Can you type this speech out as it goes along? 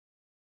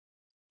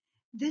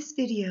This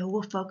video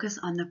will focus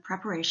on the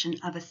preparation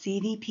of a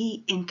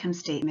CVP income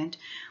statement,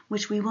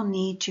 which we will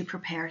need to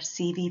prepare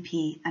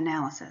CVP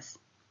analysis.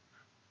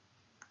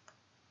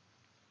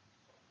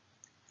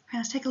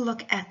 Let's take a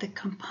look at the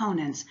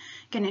components.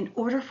 Again, in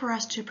order for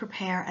us to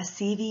prepare a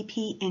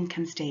CVP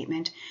income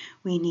statement,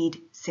 we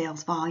need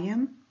sales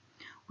volume.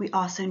 We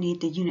also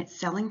need the unit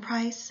selling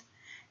price,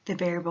 the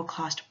variable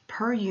cost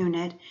per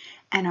unit,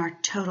 and our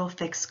total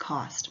fixed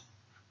cost.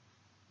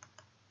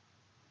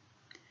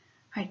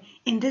 Right.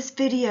 In this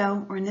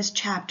video or in this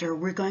chapter,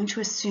 we're going to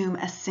assume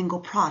a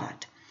single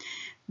product.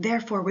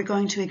 Therefore, we're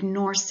going to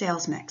ignore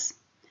sales mix.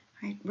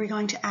 Right? We're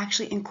going to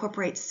actually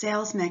incorporate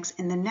sales mix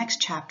in the next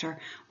chapter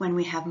when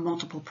we have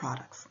multiple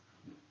products.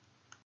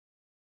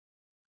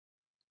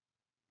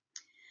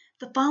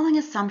 The following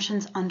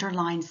assumptions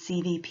underline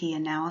CVP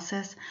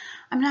analysis.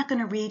 I'm not going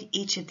to read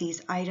each of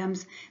these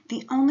items.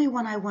 The only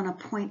one I want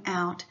to point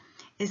out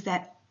is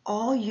that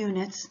all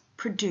units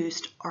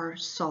produced are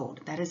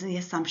sold. That is the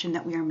assumption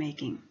that we are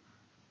making.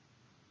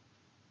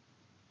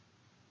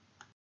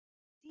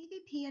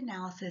 CVP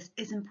analysis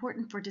is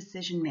important for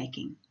decision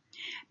making.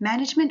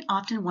 Management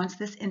often wants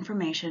this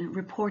information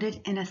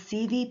reported in a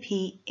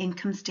CVP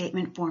income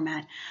statement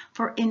format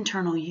for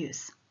internal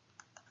use.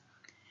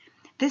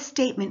 This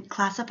statement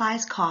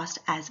classifies cost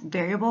as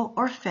variable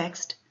or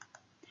fixed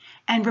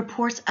and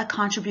reports a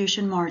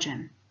contribution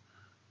margin.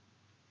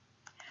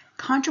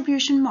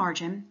 Contribution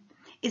margin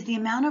is the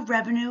amount of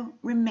revenue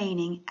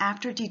remaining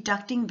after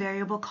deducting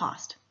variable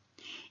cost.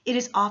 It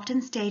is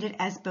often stated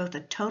as both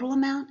a total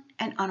amount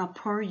and on a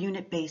per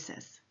unit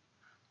basis.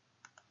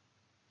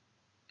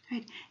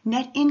 Right.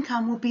 Net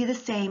income will be the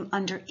same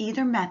under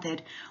either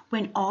method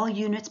when all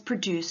units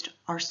produced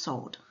are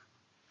sold.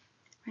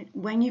 Right.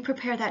 When you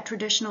prepare that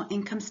traditional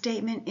income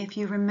statement, if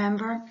you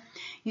remember,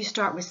 you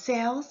start with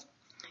sales,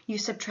 you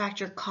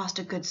subtract your cost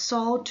of goods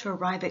sold to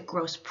arrive at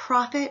gross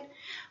profit.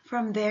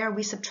 From there,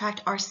 we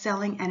subtract our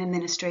selling and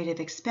administrative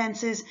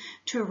expenses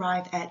to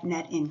arrive at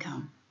net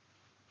income.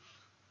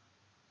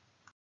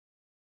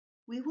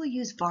 We will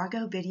use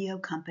Vargo Video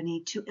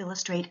Company to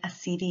illustrate a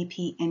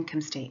CVP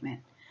income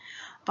statement.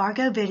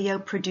 Vargo Video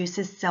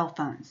produces cell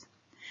phones.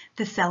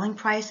 The selling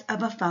price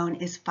of a phone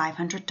is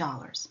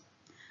 $500.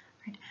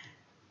 Right?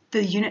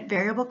 The unit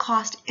variable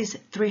cost is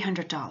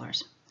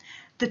 $300.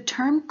 The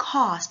term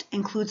cost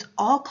includes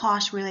all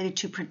costs related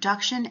to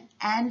production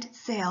and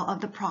sale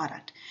of the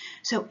product.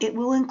 So it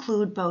will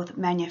include both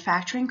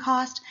manufacturing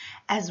cost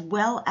as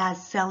well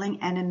as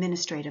selling and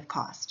administrative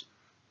cost.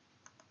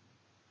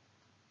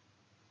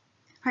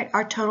 All right,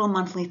 our total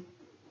monthly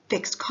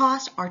fixed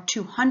costs are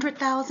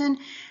 $200,000,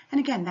 and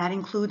again, that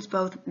includes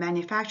both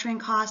manufacturing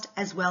cost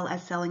as well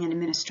as selling and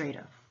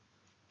administrative.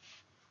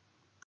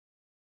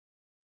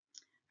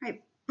 All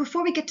right.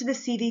 Before we get to the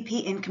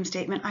CVP income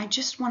statement, I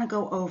just want to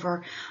go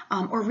over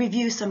or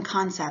review some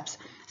concepts,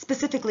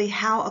 specifically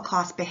how a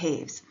cost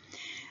behaves.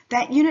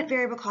 That unit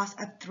variable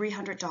cost of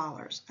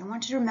 $300, I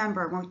want you to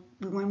remember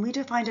when we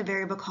defined a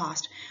variable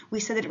cost, we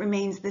said that it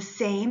remains the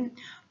same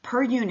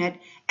per unit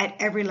at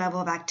every level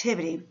of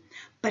activity,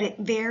 but it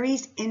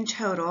varies in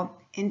total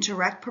in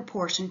direct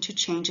proportion to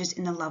changes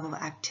in the level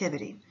of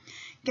activity.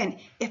 Again,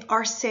 if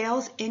our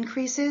sales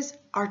increases,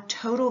 our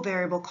total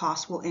variable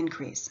cost will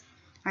increase.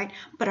 Right?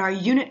 But our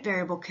unit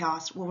variable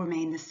cost will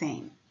remain the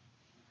same.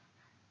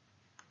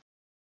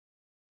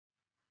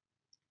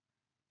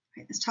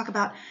 Right, let's talk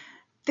about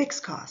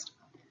fixed cost.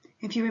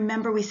 If you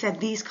remember, we said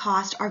these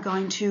costs are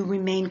going to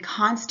remain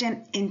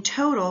constant in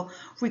total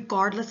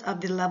regardless of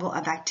the level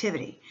of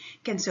activity.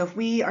 Again, so if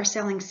we are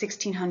selling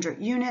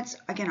 1,600 units,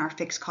 again, our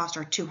fixed costs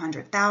are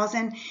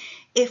 $200,000.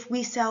 If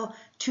we sell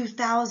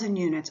 2,000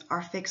 units,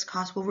 our fixed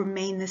costs will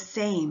remain the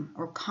same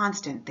or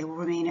constant. They will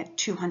remain at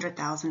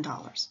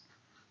 $200,000.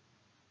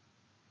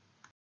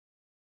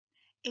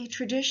 A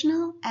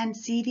traditional and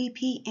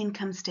CVP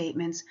income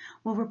statements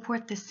will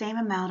report the same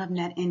amount of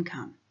net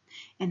income.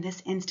 In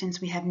this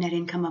instance, we have net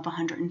income of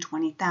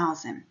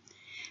 $120,000.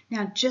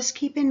 Now, just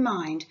keep in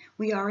mind,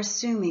 we are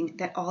assuming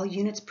that all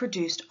units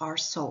produced are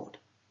sold.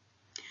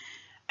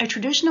 A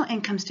traditional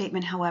income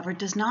statement, however,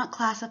 does not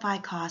classify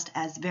cost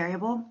as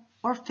variable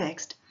or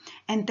fixed,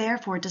 and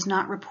therefore does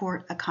not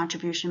report a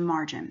contribution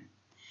margin.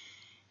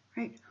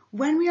 Right?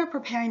 When we are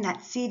preparing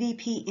that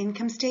CVP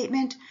income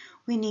statement,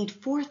 we need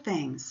four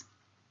things.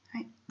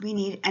 Right? We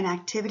need an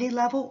activity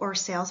level or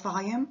sales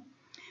volume.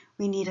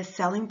 We need a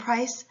selling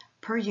price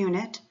per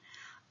unit,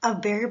 a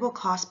variable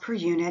cost per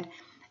unit,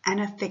 and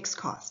a fixed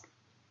cost.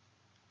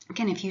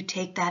 Again, if you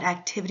take that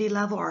activity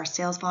level or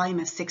sales volume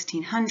of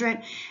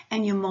 1,600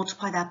 and you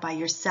multiply that by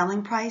your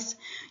selling price,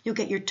 you'll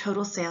get your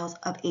total sales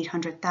of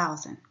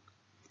 $800,000.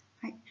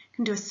 Right? You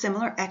can do a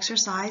similar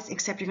exercise,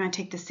 except you're going to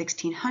take the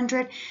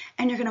 1,600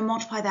 and you're going to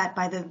multiply that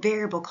by the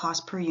variable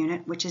cost per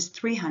unit, which is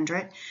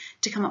 300,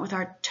 to come up with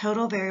our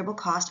total variable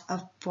cost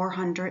of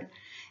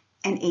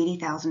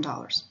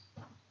 $480,000.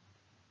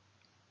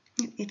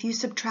 If you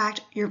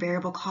subtract your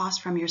variable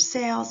cost from your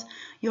sales,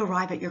 you'll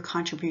arrive at your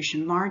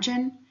contribution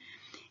margin.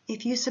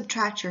 If you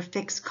subtract your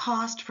fixed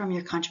cost from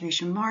your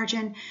contribution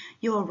margin,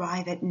 you'll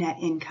arrive at net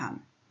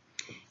income.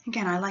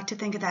 Again, I like to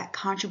think of that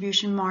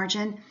contribution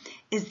margin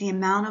is the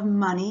amount of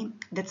money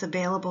that's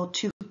available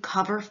to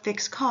cover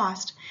fixed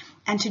cost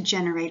and to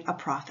generate a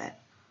profit.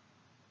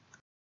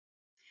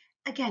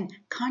 Again,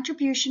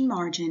 contribution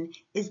margin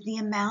is the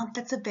amount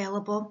that's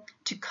available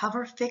to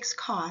cover fixed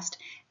cost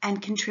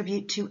and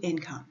contribute to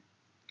income.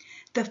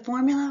 The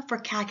formula for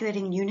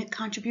calculating unit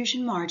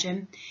contribution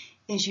margin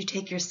is you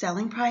take your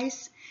selling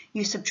price,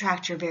 you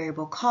subtract your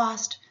variable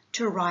cost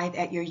to arrive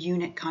at your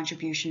unit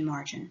contribution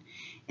margin.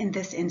 In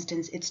this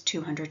instance, it's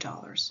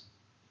 $200.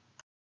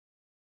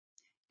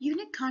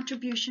 Unit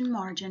contribution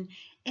margin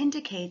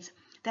indicates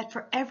that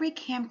for every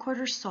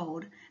camcorder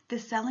sold, the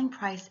selling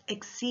price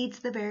exceeds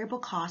the variable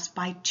cost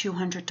by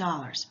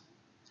 $200.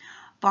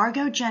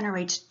 Vargo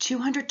generates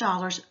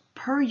 $200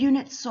 per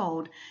unit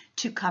sold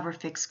to cover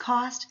fixed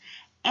cost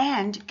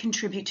and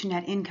contribute to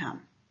net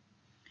income.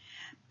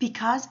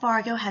 Because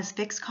Vargo has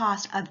fixed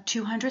cost of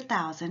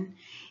 $200,000,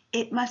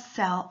 it must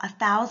sell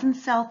 1,000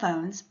 cell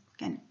phones,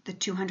 again, the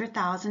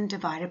 $200,000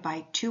 divided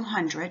by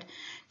 200,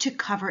 to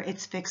cover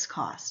its fixed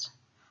cost.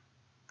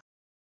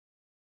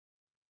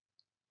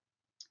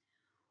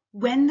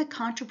 When the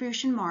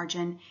contribution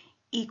margin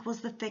equals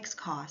the fixed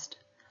cost,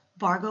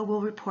 Vargo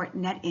will report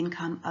net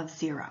income of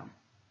 0.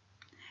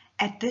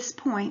 At this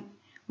point,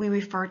 we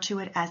refer to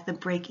it as the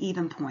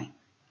break-even point.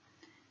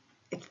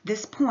 At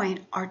this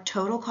point, our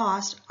total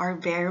cost, our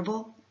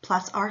variable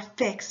plus our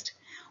fixed,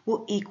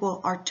 will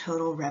equal our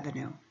total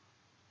revenue.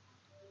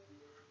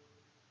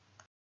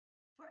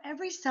 For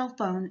every cell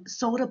phone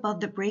sold above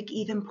the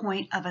break-even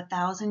point of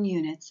 1,000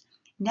 units,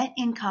 net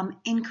income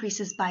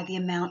increases by the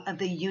amount of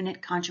the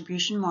unit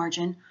contribution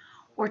margin,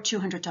 or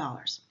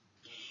 $200.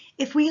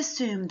 If we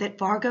assume that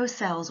Vargo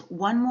sells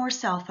one more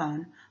cell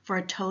phone for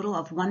a total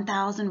of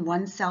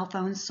 1,001 cell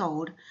phones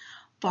sold,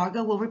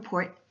 Vargo will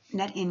report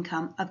net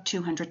income of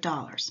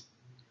 $200.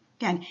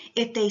 Again,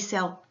 if they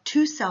sell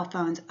 2 cell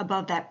phones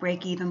above that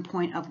break-even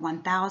point of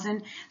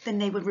 1,000, then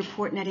they would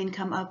report net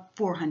income of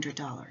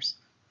 $400.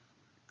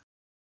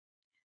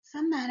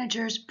 Some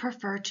managers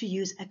prefer to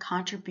use a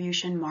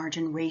contribution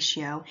margin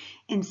ratio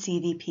in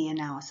CVP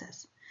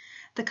analysis.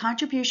 The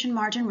contribution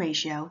margin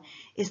ratio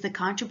is the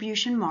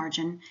contribution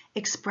margin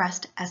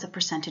expressed as a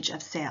percentage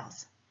of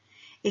sales.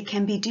 It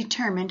can be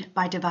determined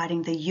by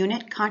dividing the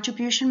unit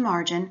contribution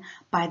margin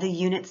by the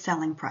unit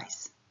selling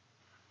price.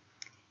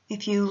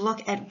 If you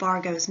look at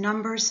Vargo's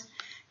numbers,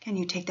 can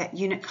you take that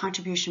unit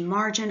contribution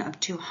margin of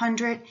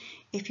 200?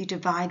 If you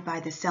divide by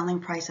the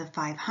selling price of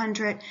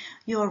 500,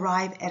 you'll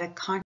arrive at a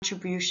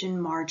contribution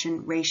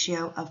margin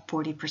ratio of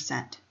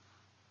 40%.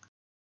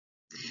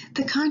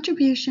 The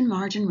contribution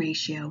margin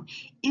ratio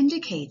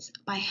indicates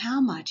by how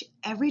much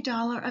every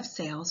dollar of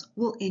sales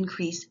will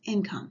increase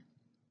income.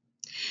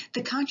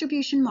 The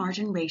contribution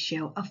margin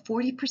ratio of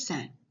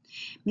 40%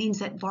 means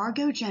that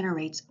Vargo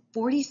generates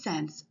 40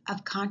 cents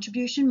of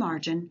contribution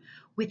margin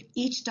with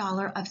each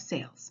dollar of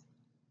sales.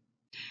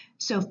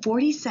 So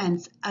 40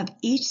 cents of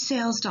each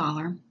sales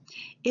dollar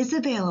is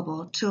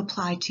available to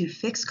apply to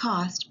fixed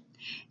cost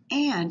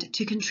and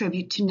to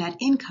contribute to net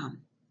income,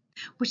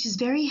 which is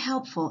very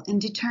helpful in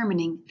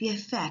determining the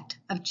effect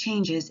of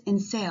changes in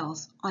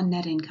sales on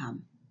net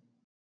income.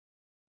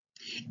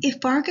 If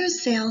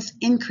Vargo's sales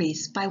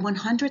increase by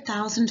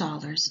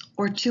 $100,000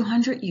 or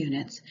 200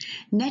 units,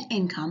 net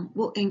income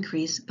will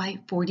increase by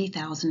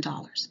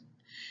 $40,000.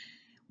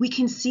 We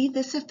can see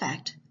this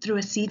effect through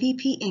a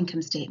CVP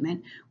income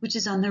statement, which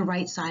is on the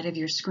right side of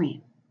your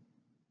screen.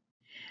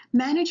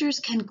 Managers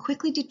can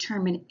quickly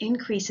determine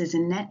increases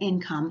in net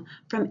income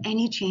from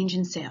any change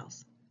in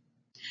sales.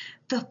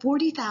 The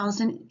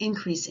 $40,000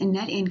 increase in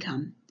net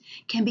income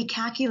can be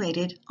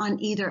calculated on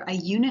either a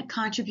unit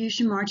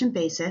contribution margin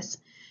basis,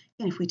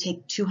 and if we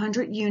take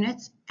 200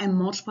 units and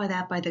multiply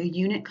that by the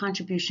unit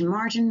contribution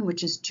margin,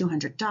 which is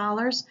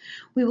 $200,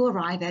 we will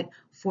arrive at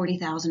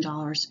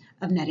 $40,000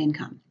 of net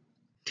income.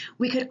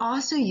 We could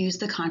also use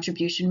the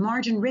contribution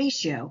margin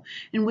ratio,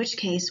 in which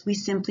case we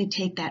simply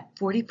take that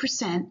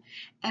 40%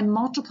 and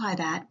multiply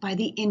that by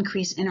the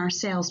increase in our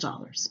sales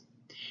dollars.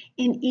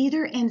 In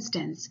either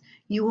instance,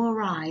 you will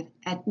arrive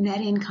at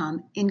net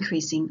income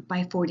increasing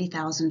by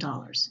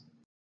 $40,000.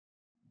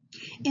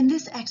 In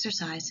this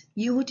exercise,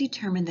 you will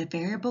determine the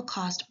variable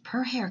cost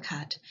per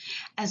haircut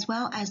as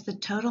well as the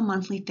total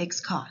monthly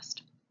fixed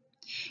cost.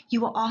 You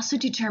will also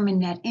determine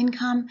net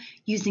income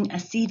using a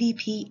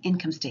CVP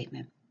income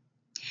statement.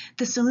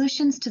 The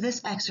solutions to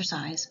this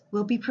exercise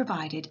will be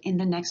provided in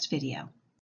the next video.